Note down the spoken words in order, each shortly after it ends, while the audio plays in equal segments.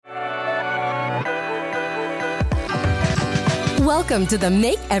Welcome to the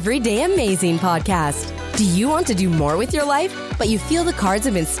Make Every Day Amazing podcast. Do you want to do more with your life, but you feel the cards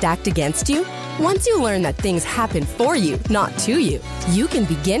have been stacked against you? Once you learn that things happen for you, not to you, you can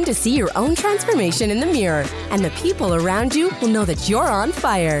begin to see your own transformation in the mirror, and the people around you will know that you're on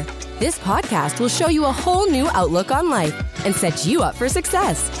fire. This podcast will show you a whole new outlook on life and set you up for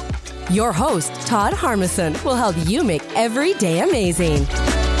success. Your host, Todd Harmison, will help you make every day amazing.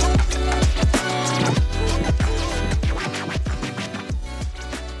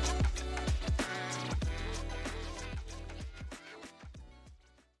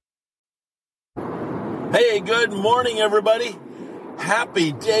 Hey, good morning, everybody.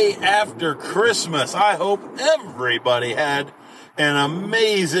 Happy day after Christmas. I hope everybody had an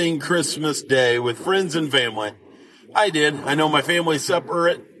amazing Christmas day with friends and family. I did. I know my family's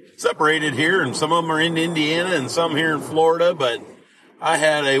separated here, and some of them are in Indiana and some here in Florida, but I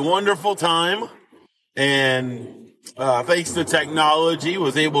had a wonderful time, and thanks to technology,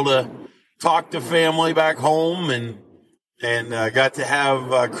 was able to talk to family back home and got to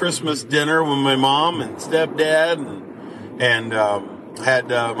have Christmas dinner with my mom and stepdad, and had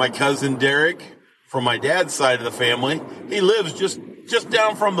my cousin Derek from my dad's side of the family. He lives just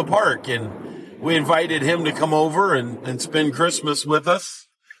down from the park, and we invited him to come over and spend Christmas with us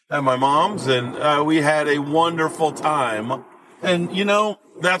at my mom's, and we had a wonderful time. And, you know,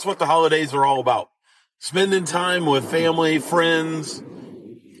 that's what the holidays are all about. Spending time with family, friends,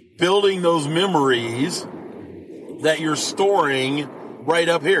 building those memories that you're storing right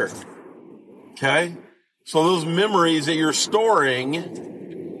up here. Okay? So those memories that you're storing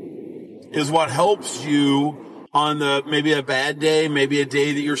is what helps you on maybe a bad day, maybe a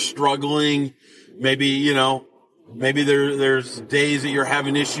day that you're struggling, maybe there's days that you're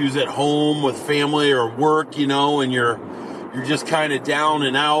having issues at home with family or work, and you're just kind of down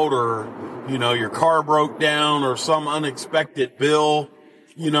and out, or, your car broke down or some unexpected bill.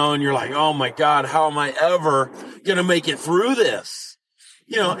 And you're like, oh my God, how am I ever going to make it through this?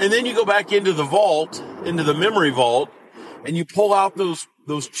 And then you go back into the vault, into the memory vault, and you pull out those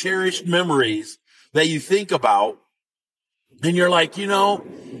cherished memories that you think about. And you're like,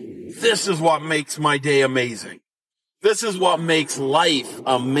 this is what makes my day amazing. This is what makes life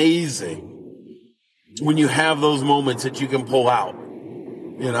amazing when you have those moments that you can pull out,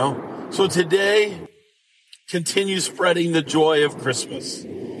 So today, continue spreading the joy of Christmas.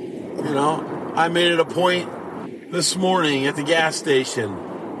 I made it a point this morning at the gas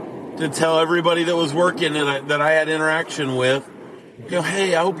station to tell everybody that was working that I had interaction with,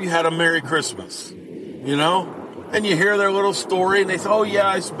 hey, I hope you had a Merry Christmas, and you hear their little story and they say, oh yeah,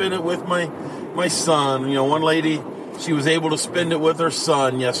 I spent it with my son. One lady, she was able to spend it with her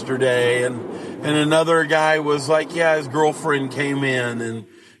son yesterday, and another guy was like, yeah, his girlfriend came in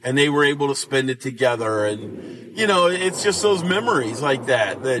and they were able to spend it together. And, it's just those memories like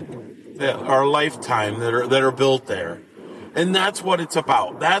that are a lifetime that are built there. And that's what it's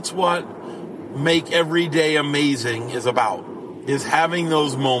about. That's what Make Every Day Amazing is about, is having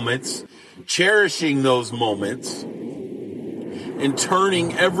those moments, cherishing those moments, and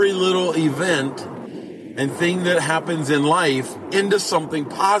turning every little event and thing that happens in life into something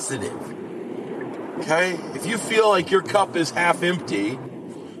positive. Okay? If you feel like your cup is half empty,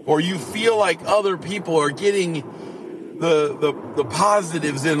 or you feel like other people are getting the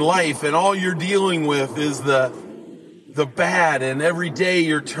positives in life, and all you're dealing with is the bad, and every day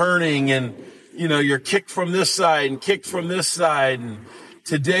you're turning, and you're kicked from this side and kicked from this side, and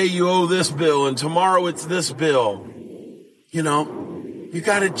today you owe this bill and tomorrow it's this bill. You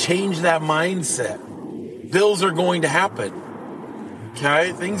got to change that mindset. Bills are going to happen.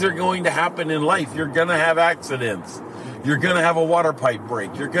 Okay? Things are going to happen in life. You're going to have accidents. You're going to have a water pipe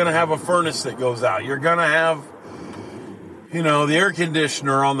break. You're going to have a furnace that goes out. You're going to have, the air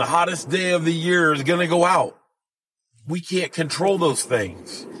conditioner on the hottest day of the year is going to go out. We can't control those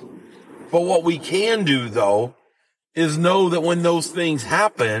things. But what we can do, though, is know that when those things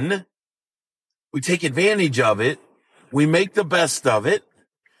happen, we take advantage of it. We make the best of it.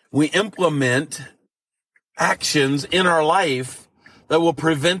 We implement actions in our life that will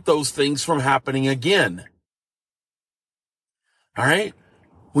prevent those things from happening again. All right?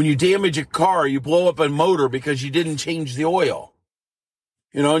 When you damage a car, you blow up a motor because you didn't change the oil.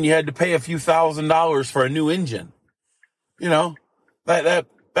 And you had to pay a few $1,000s for a new engine. That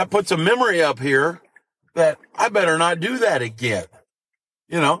puts a memory up here that I better not do that again.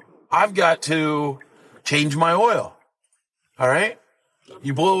 I've got to change my oil. All right?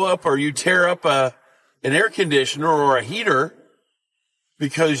 You blow up or you tear up an air conditioner or a heater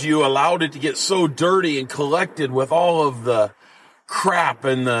because you allowed it to get so dirty and collected with all of the crap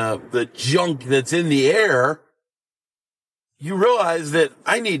and the junk that's in the air. you realize that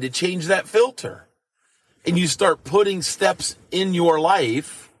I need to change that filter. And you start putting steps in your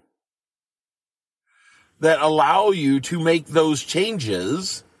life that allow you to make those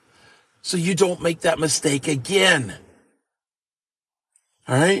changes so you don't make that mistake again.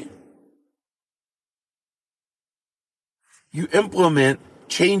 All right? You implement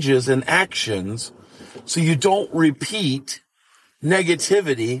changes and actions so you don't repeat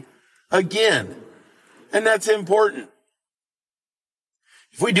negativity again. And that's important.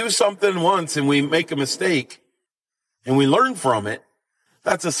 If we do something once and we make a mistake and we learn from it,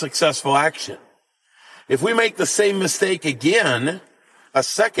 that's a successful action. If we make the same mistake again, a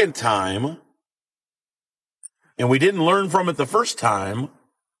second time, and we didn't learn from it the first time,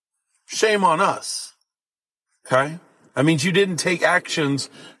 shame on us. Okay? That means you didn't take actions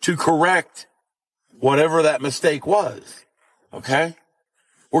to correct whatever that mistake was. Okay?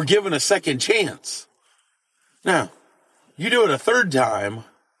 We're given a second chance. Now, you do it a third time,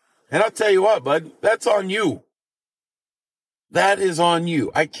 and I'll tell you what, bud, that's on you. That is on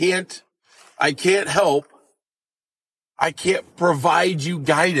you. I can't help. I can't provide you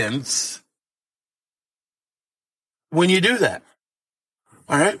guidance when you do that.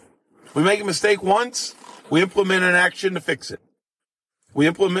 All right? We make a mistake once, we implement an action to fix it. We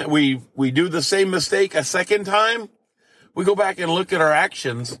do the same mistake a second time, we go back and look at our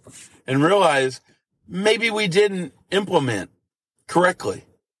actions and realize maybe we didn't implement correctly.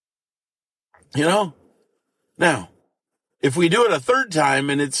 You know? Now, if we do it a third time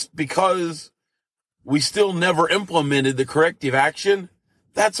and it's because we still never implemented the corrective action,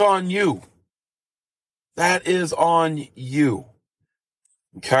 that's on you. That is on you.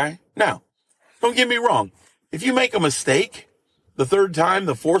 Okay? Now, don't get me wrong. If you make a mistake the third time,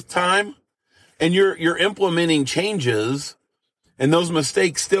 the fourth time, and you're implementing changes and those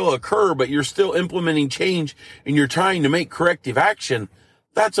mistakes still occur, but you're still implementing change and you're trying to make corrective action,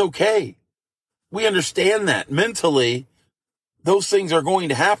 that's okay. We understand that mentally those things are going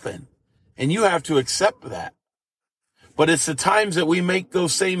to happen and you have to accept that. But it's the times that we make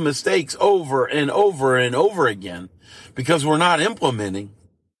those same mistakes over and over and over again because we're not implementing.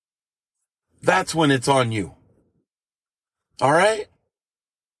 That's when it's on you. All right?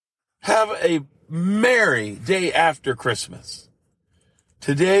 Have a merry day after Christmas.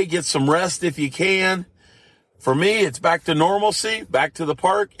 Today, get some rest if you can. For me, it's back to normalcy, back to the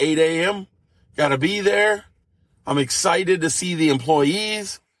park, 8 a.m. Got to be there. I'm excited to see the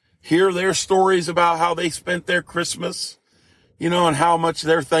employees, hear their stories about how they spent their Christmas, and how much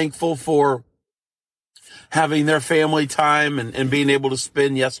they're thankful for having their family time and being able to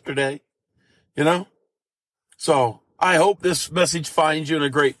spend yesterday, So I hope this message finds you in a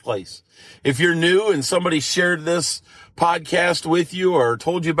great place. If you're new and somebody shared this podcast with you or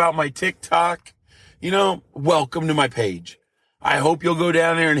told you about my TikTok, welcome to my page. I hope you'll go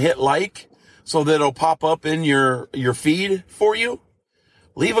down there and hit like so that it'll pop up in your feed for you.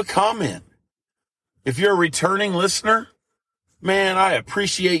 Leave a comment. If you're a returning listener, man, I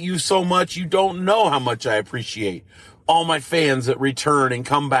appreciate you so much. You don't know how much I appreciate all my fans that return and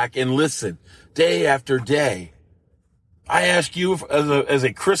come back and listen day after day. I ask you as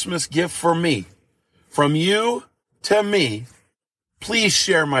a Christmas gift from you to me, please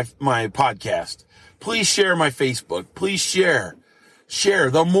share my podcast. Please share my Facebook. Please share.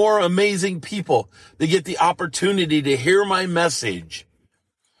 The more amazing people that get the opportunity to hear my message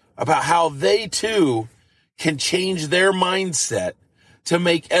about how they too can change their mindset to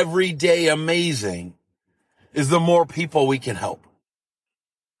make every day amazing is the more people we can help.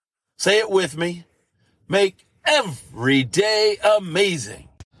 Say it with me. Make every day amazing.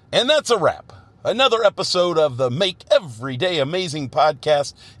 And that's a wrap. Another episode of the Make Every Day Amazing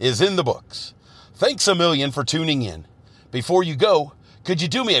podcast is in the books. Thanks a million for tuning in. Before you go, could you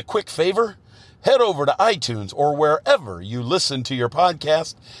do me a quick favor? Head over to iTunes or wherever you listen to your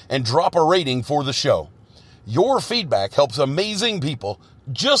podcast and drop a rating for the show. Your feedback helps amazing people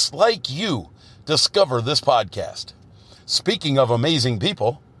just like you discover this podcast. Speaking of amazing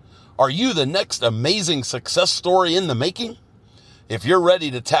people, are you the next amazing success story in the making? If you're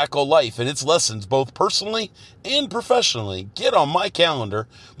ready to tackle life and its lessons both personally and professionally, get on my calendar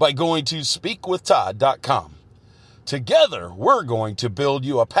by going to speakwithtodd.com. Together, we're going to build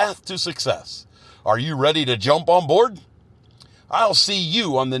you a path to success. Are you ready to jump on board? I'll see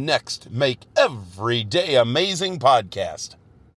you on the next Make Every Day Amazing podcast.